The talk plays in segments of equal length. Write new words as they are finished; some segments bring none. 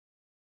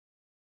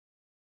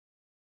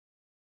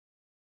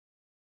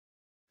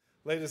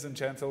Ladies and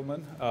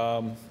gentlemen,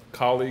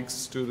 colleagues,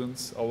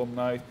 students,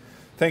 alumni,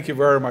 thank you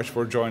very much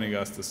for joining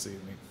us this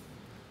evening.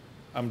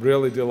 I'm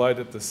really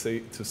delighted to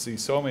see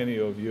so many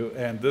of you,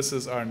 and this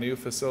is our new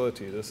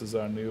facility. This is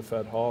our new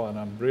Fed Hall, and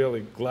I'm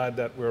really glad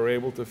that we're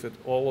able to fit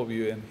all of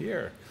you in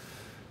here.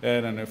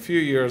 And in a few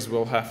years,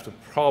 we'll have to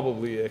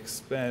probably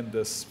expand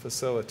this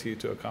facility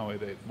to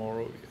accommodate more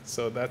of you.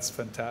 So that's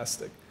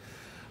fantastic.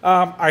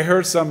 I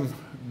heard some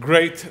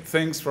great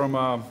things from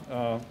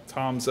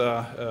Tom's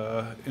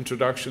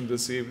introduction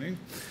this evening,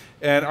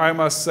 and I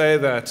must say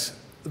that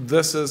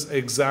this is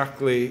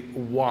exactly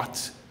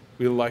what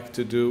we like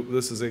to do.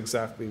 This is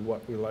exactly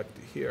what we like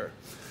to hear.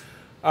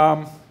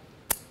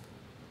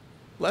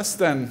 Less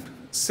than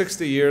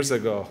 60 years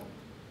ago,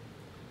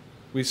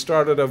 we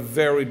started a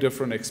very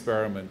different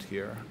experiment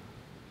here,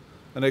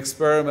 an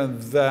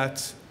experiment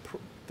that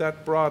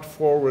brought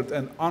forward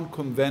an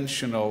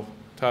unconventional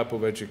type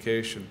of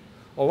education.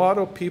 A lot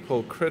of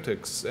people,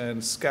 critics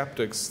and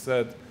skeptics,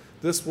 said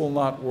this will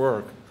not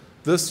work.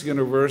 This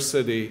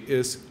university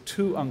is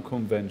too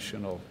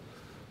unconventional.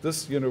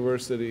 This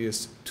university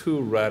is too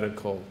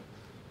radical.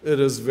 It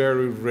is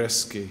very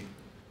risky.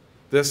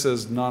 This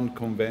is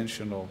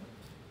non-conventional.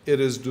 It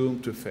is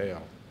doomed to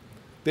fail.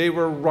 They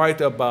were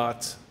right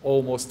about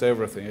almost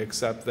everything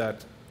except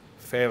that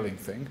failing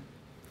thing,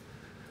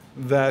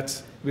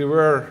 that we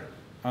were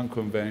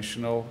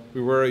unconventional. We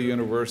were a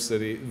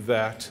university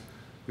that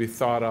we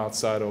thought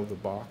outside of the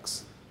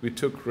box. We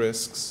took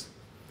risks.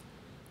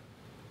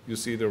 You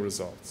see the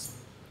results.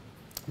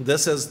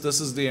 This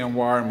is the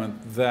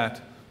environment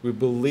that we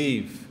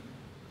believe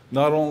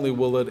not only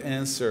will it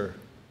answer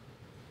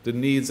the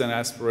needs and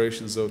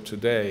aspirations of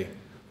today,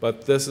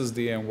 but this is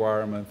the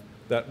environment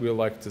that we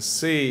like to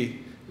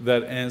see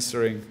that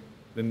answering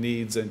the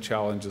needs and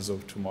challenges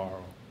of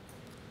tomorrow.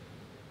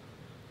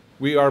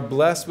 We are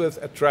blessed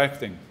with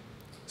attracting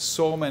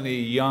so many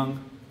young,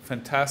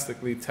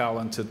 fantastically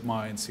talented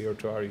minds here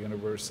to our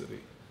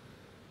university.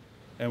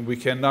 And we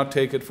cannot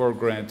take it for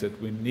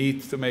granted. We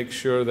need to make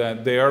sure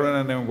that they are in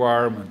an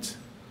environment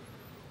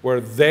where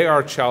they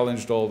are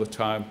challenged all the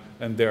time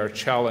and they are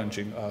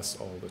challenging us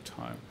all the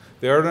time.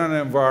 They are in an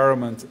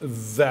environment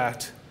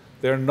that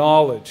their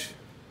knowledge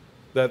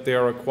that they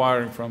are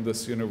acquiring from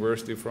this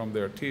university, from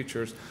their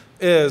teachers,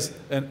 is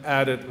an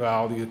added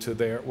value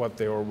to what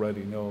they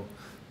already know.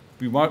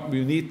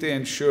 We need to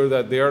ensure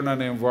that they are in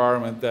an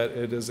environment that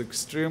it is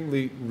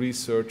extremely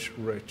research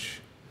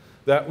rich,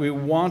 that we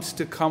want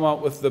to come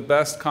up with the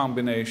best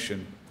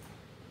combination,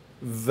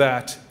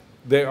 that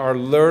they are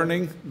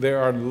learning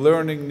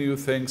new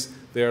things,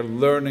 they are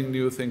learning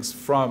new things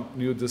from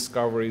new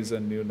discoveries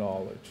and new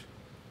knowledge.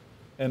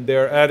 And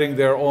they're adding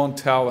their own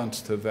talent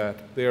to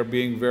that. They are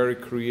being very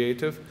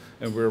creative,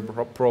 and we're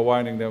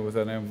providing them with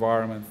an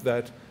environment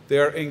that they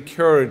are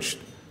encouraged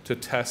to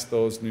test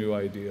those new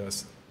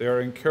ideas. They are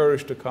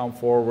encouraged to come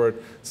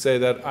forward, say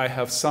that I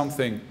have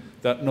something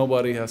that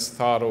nobody has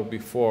thought of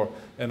before,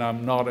 and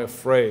I'm not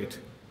afraid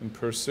in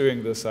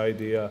pursuing this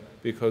idea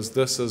because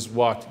this is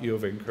what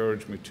you've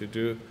encouraged me to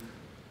do.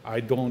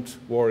 I don't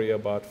worry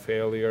about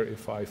failure.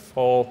 If I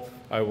fall,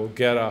 I will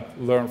get up,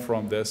 learn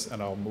from this,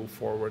 and I'll move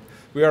forward.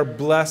 We are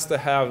blessed to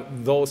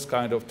have those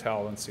kind of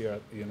talents here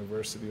at the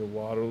University of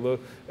Waterloo,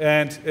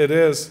 and it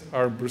is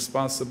our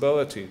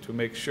responsibility to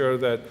make sure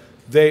that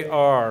they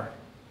are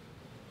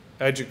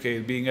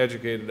being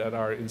educated at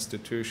our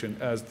institution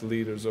as the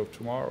leaders of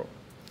tomorrow.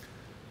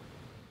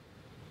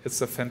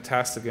 It's a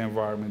fantastic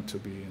environment to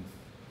be in.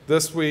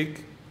 This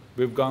week,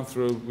 we've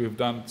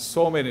done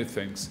so many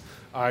things.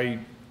 Our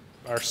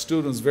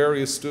students,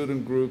 various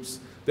student groups,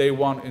 they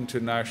won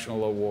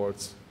international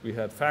awards. We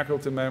had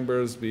faculty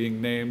members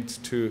being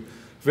named to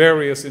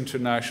various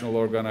international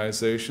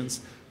organizations.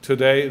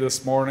 Today,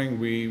 this morning,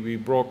 we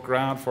broke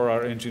ground for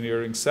our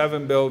Engineering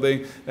 7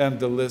 building,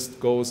 and the list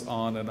goes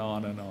on and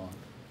on and on.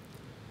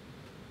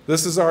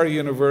 This is our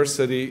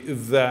university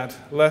that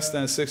less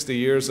than 60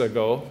 years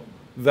ago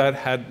that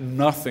had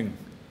nothing.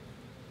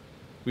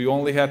 We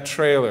only had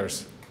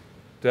trailers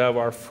to have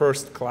our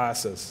first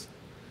classes.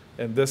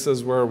 And this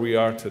is where we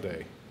are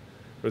today.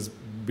 It's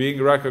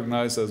being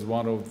recognized as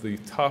one of the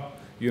top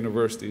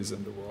universities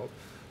in the world.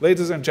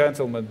 Ladies and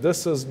gentlemen,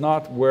 this is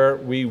not where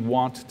we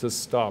want to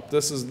stop.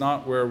 This is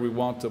not where we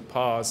want to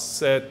pause,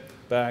 sit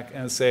back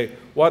and say,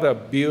 what a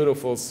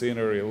beautiful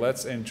scenery,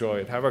 let's enjoy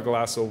it. Have a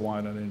glass of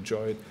wine and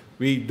enjoy it.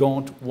 We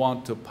don't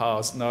want to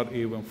pause, not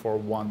even for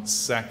 1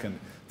 second.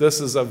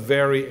 This is a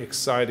very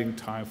exciting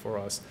time for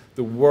us.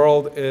 The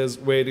world is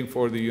waiting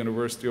for the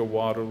University of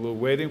Waterloo,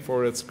 waiting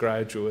for its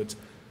graduates,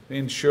 to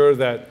ensure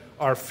that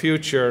our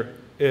future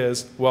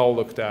is well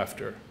looked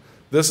after.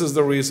 This is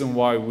the reason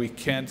why we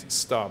can't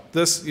stop.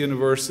 This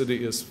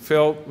university is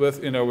filled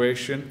with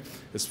innovation,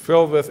 is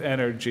filled with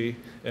energy,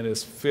 and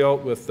is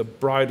filled with the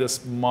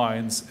brightest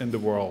minds in the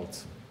world.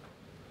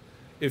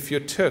 If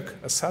you took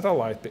a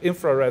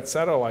infrared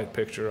satellite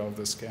picture of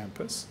this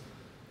campus,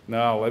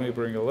 now let me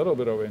bring a little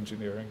bit of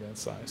engineering and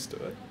science to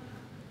it,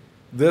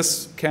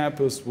 this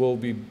campus will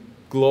be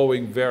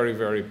glowing very,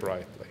 very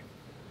brightly.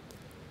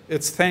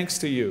 It's thanks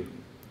to you.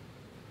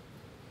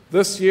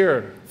 This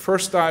year,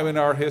 first time in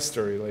our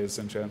history, ladies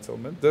and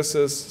gentlemen, this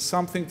is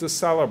something to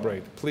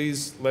celebrate.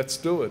 Please, let's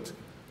do it.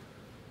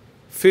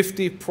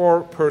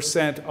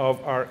 54%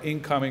 of our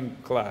incoming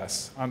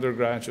class,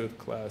 undergraduate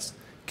class,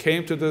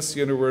 came to this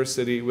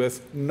university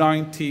with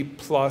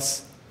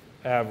 90+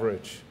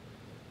 average.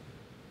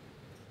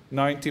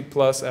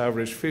 90+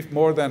 average.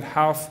 More than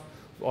half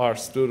our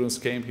students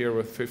came here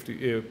with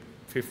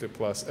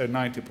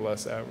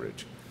 90+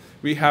 average.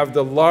 We have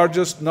the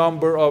largest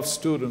number of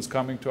students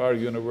coming to our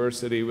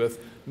university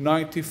with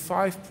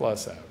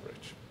 95+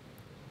 average.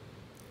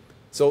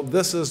 So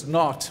this is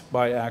not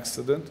by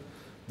accident.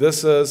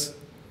 This is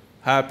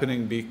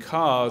happening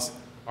because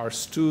our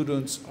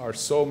students are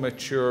so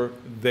mature,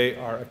 they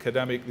are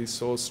academically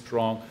so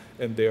strong,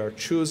 and they are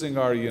choosing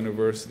our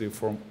university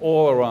from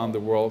all around the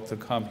world to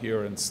come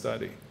here and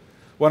study.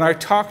 When I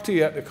talk to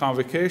you at the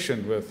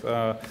convocation with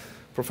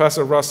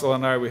Professor Russell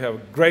and I, we have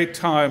a great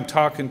time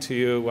talking to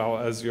you while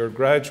as you're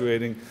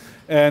graduating.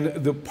 And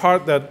the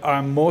part that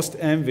I'm most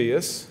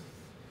envious,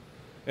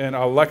 and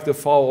I'd like to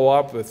follow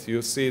up with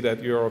you, see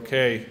that you're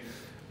okay,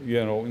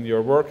 you know, in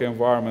your work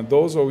environment.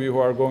 Those of you who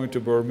are going to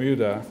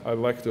Bermuda, I'd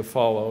like to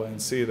follow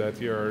and see that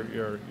you're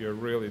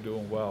really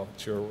doing well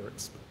at your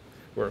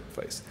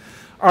workplace.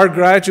 Our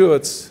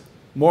graduates,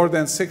 more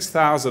than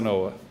 6,000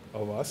 of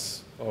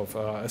us, of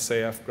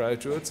SAF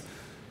graduates,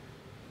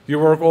 you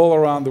work all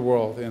around the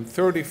world in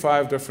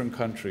 35 different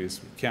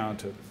countries, we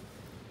counted.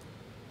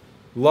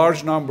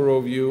 Large number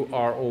of you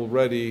are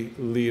already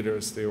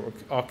leaders. They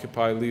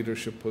occupy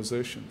leadership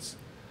positions.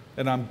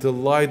 And I'm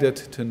delighted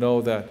to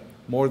know that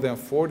more than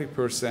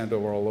 40%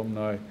 of our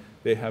alumni,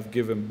 they have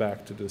given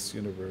back to this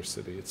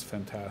university. It's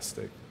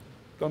fantastic.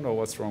 Don't know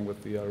what's wrong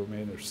with the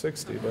remainder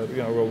 60, but you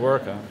know, we'll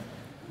work on it.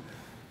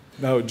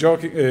 Now,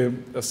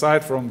 joking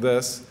aside from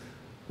this,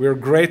 we're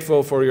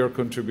grateful for your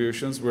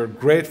contributions. We're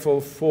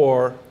grateful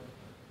for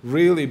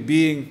really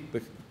being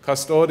the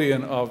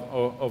custodian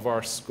of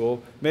our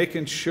school,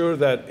 making sure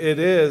that it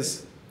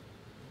is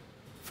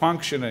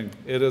functioning,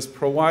 it is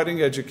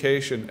providing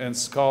education and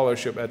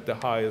scholarship at the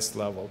highest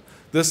level.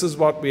 This is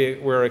what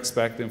we're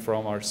expecting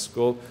from our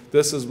school.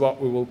 This is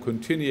what we will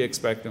continue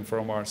expecting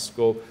from our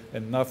school,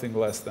 and nothing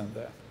less than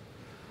that.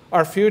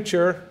 Our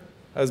future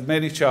has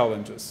many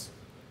challenges.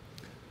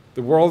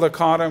 The world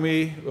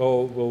economy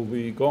will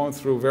be going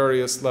through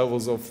various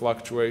levels of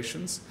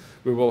fluctuations.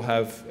 We will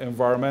have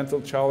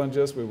environmental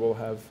challenges, we will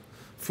have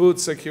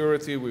food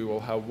security, we will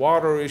have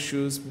water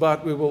issues,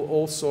 but we will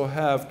also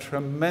have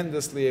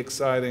tremendously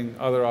exciting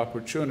other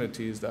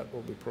opportunities that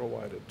will be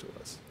provided to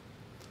us.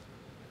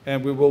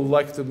 And we will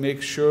like to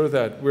make sure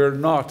that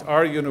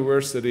our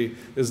university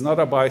is not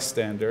a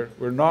bystander.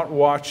 We're not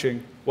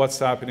watching what's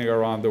happening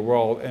around the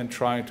world and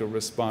trying to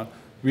respond.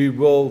 We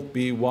will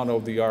be one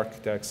of the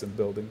architects in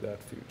building that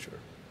future.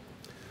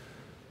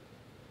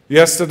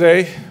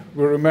 Yesterday,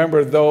 we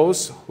remember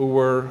those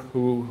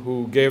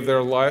who gave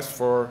their lives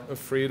for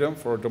freedom,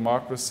 for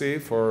democracy,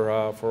 for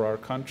our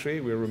country.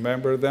 We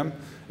remember them.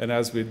 And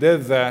as we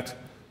did that,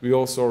 we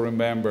also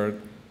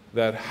remembered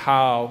that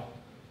how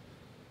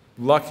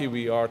lucky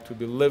we are to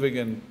be living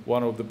in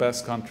one of the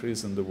best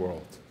countries in the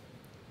world.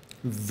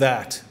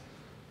 That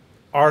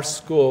our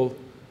school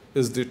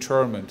is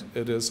determined.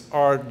 It is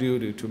our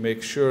duty to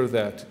make sure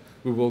that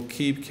we will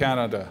keep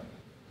Canada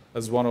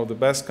as one of the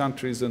best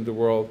countries in the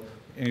world,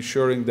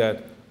 ensuring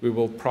that we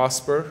will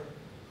prosper.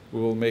 We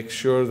will make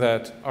sure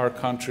that our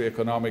country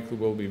economically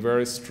will be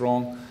very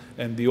strong,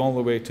 and the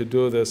only way to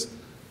do this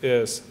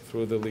is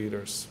through the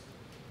leaders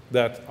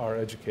that are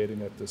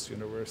educating at this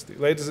university.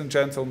 Ladies and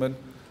gentlemen,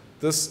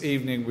 this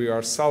evening we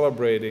are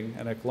celebrating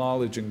and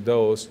acknowledging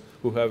those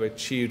who have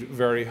achieved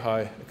very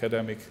high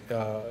academic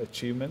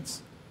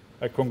achievements.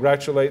 I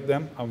congratulate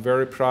them. I'm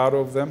very proud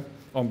of them.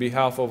 On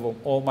behalf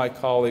of all my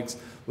colleagues,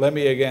 let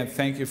me again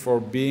thank you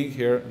for being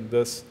here in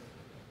this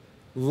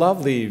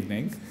lovely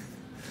evening.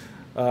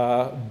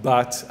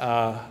 But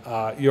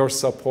your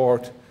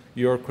support,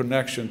 your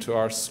connection to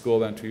our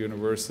school and to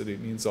university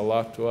means a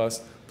lot to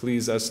us.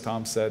 Please, as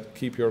Tom said,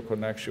 keep your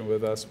connection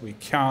with us. We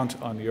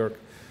count on your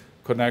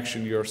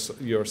connection,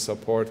 your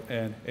support,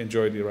 and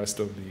enjoy the rest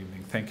of the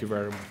evening. Thank you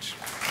very much.